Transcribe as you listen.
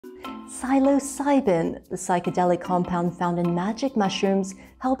Psilocybin, the psychedelic compound found in magic mushrooms,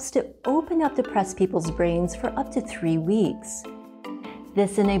 helps to open up depressed people's brains for up to 3 weeks.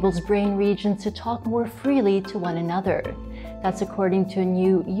 This enables brain regions to talk more freely to one another. That's according to a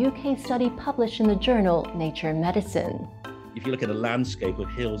new UK study published in the journal Nature Medicine. If you look at a landscape of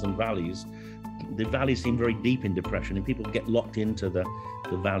hills and valleys, the valleys seem very deep in depression and people get locked into the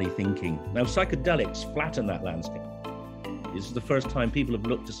valley thinking. Now, psychedelics flatten that landscape. This is the first time people have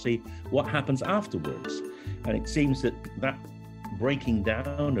looked to see what happens afterwards. And it seems that breaking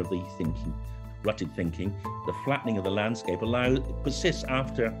down of the thinking, rutted thinking, the flattening of the landscape persists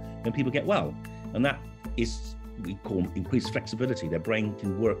after when people get well. And that is, we call increased flexibility. Their brain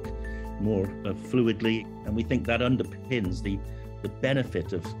can work more fluidly. And we think that underpins the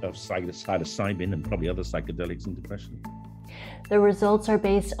benefit of psilocybin and probably other psychedelics in depression. The results are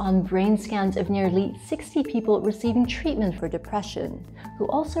based on brain scans of nearly 60 people receiving treatment for depression, who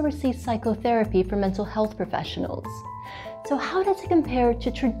also receive psychotherapy from mental health professionals. So how does it compare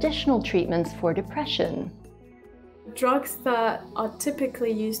to traditional treatments for depression? Drugs that are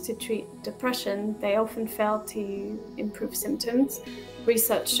typically used to treat depression, they often fail to improve symptoms.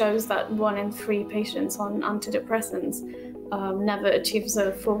 Research shows that 1 in 3 patients on antidepressants never achieves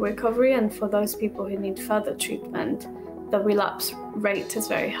a full recovery, and for those people who need further treatment, the relapse rate is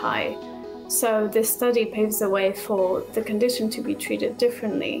very high. So this study paves the way for the condition to be treated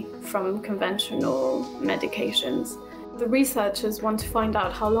differently from conventional medications. The researchers want to find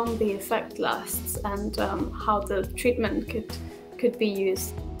out how long the effect lasts and how the treatment could be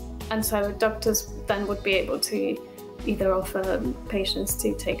used. And so doctors then would be able to either offer patients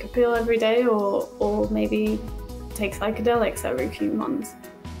to take a pill every day or maybe take psychedelics every few months.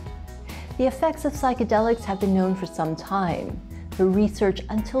 The effects of psychedelics have been known for some time. The research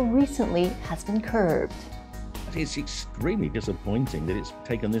until recently has been curbed. It's extremely disappointing that it's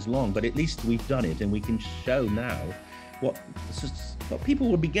taken this long, but at least we've done it and we can show now what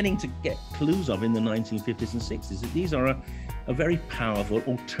people were beginning to get clues of in the 1950s and 60s, that these are a very powerful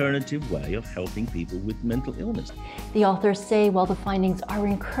alternative way of helping people with mental illness. The authors say while the findings are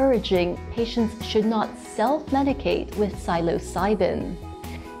encouraging, patients should not self-medicate with psilocybin.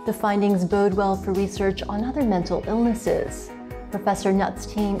 The findings bode well for research on other mental illnesses. Professor Nutt's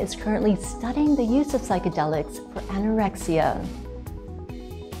team is currently studying the use of psychedelics for anorexia.